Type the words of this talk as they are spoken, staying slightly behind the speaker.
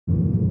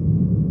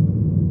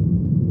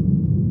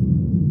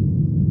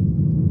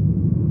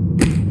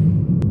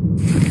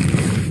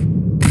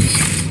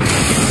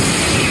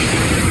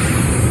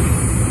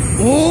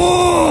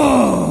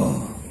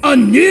A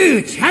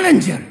new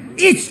challenger!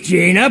 It's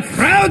Jaina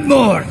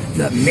Proudmore,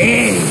 the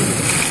maid!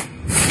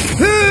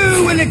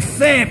 Who will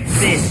accept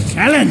this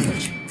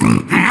challenge?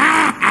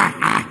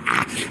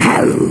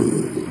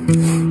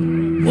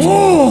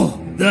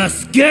 Oh, the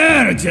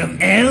Scourge of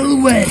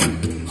Elwyn!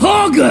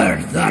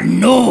 Hogger the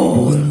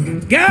Knoll!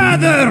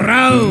 Gather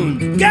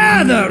round!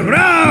 Gather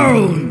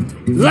round!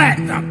 Let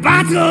the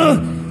battle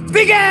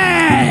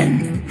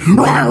begin!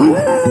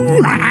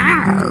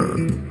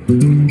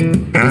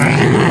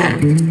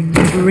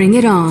 Bring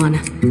it on.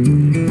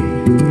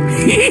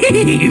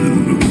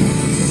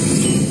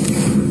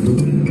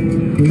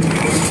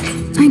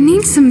 I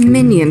need some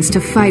minions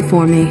to fight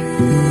for me.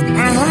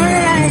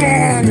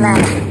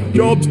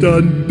 Job's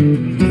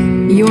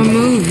done. Your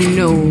move,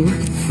 Noel.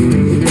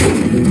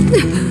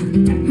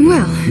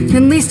 Well,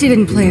 at least he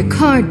didn't play a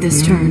card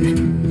this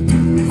turn.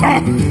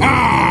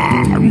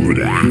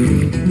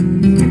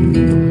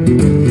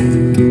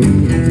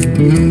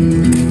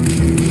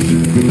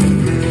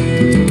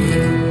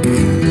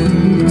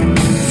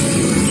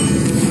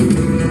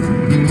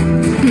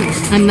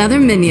 Another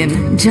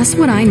minion, just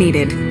what I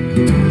needed.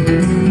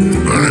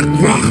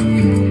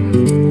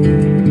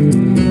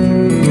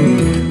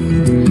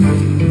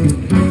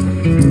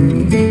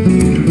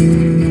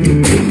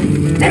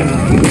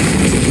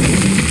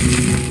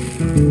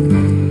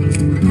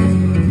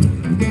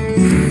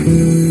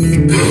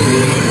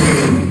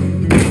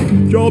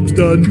 Job's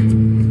done.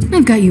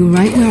 I've got you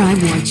right where I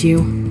want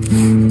you.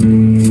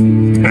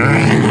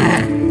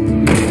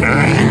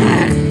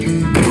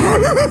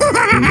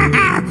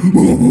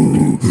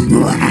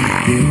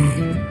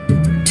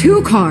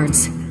 Two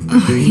cards. Oh,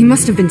 he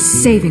must have been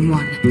saving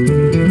one.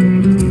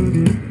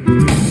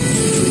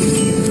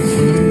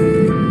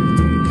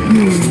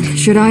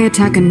 Should I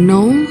attack a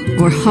Knoll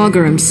or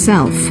Hogger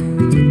himself?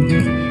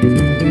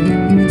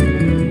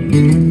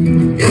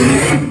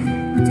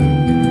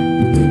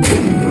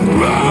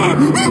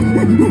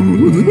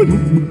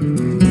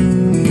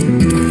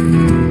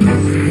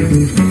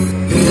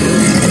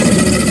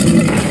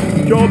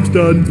 Job's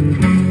done.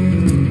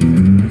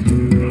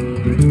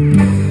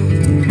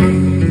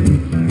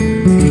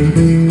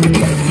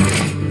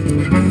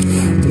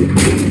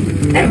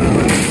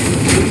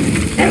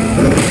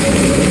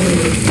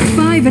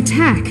 5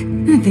 attack.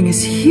 That thing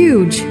is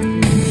huge. I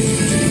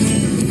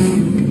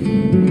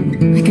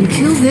can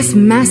kill this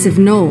massive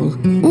Knoll,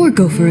 or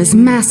go for his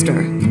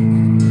master.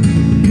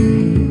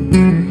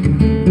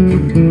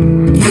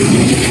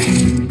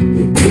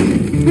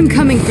 I'm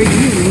coming for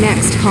you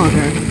next,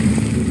 Hogger.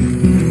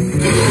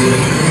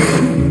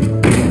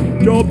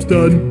 Job's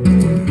done.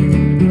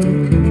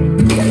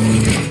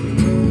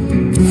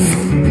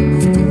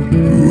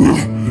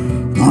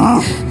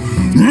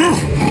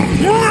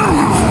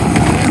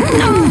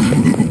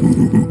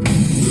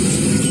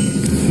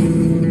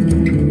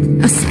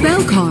 A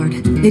spell card.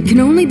 It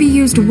can only be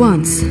used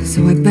once,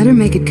 so I better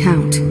make it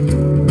count.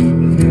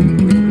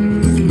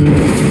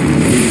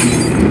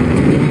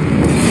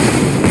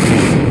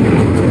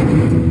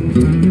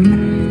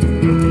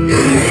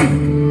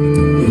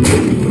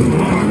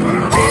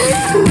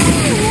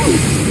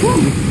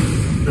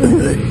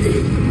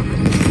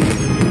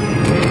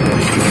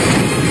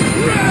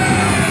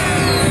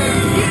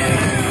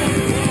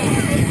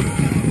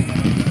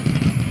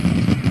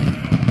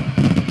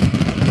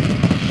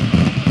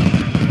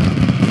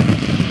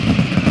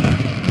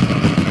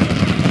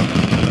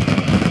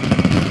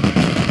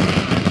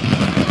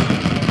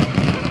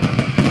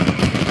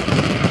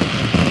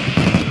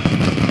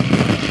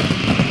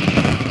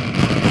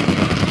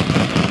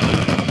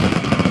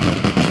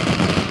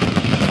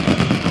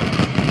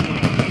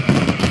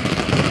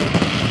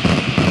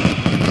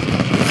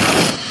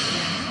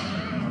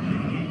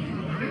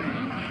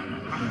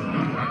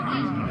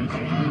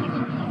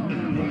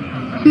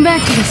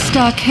 Back to the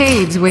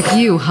stockades with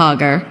you,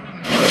 Hogger.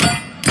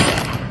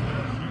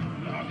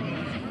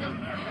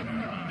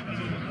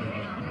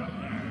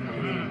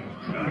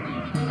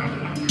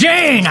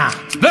 Jaina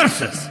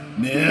versus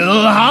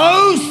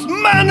Millhouse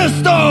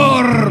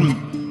Manastorm!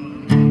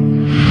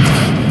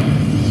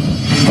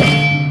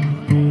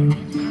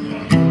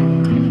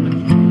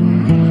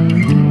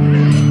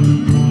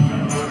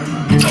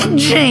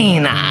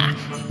 Jaina,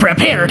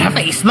 prepare to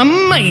face the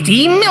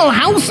mighty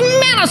Millhouse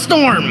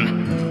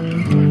Manastorm!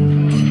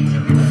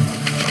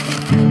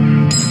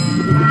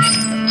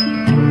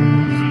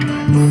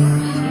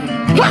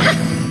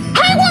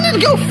 I wanted to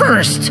go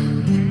first!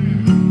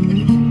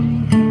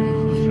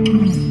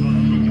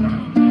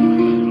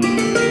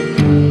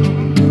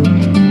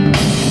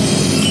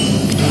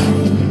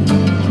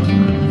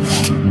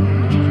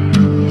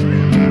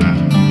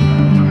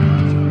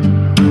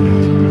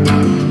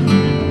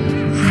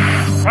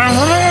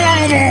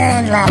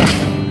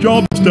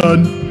 Job's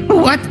done.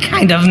 What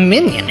kind of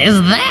minion is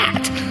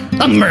that?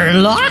 A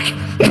Murloc?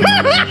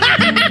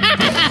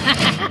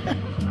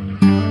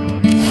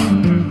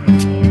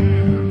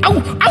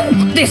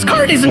 Oh, this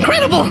card is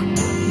incredible!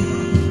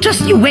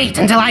 Just you wait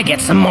until I get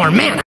some more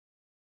mana.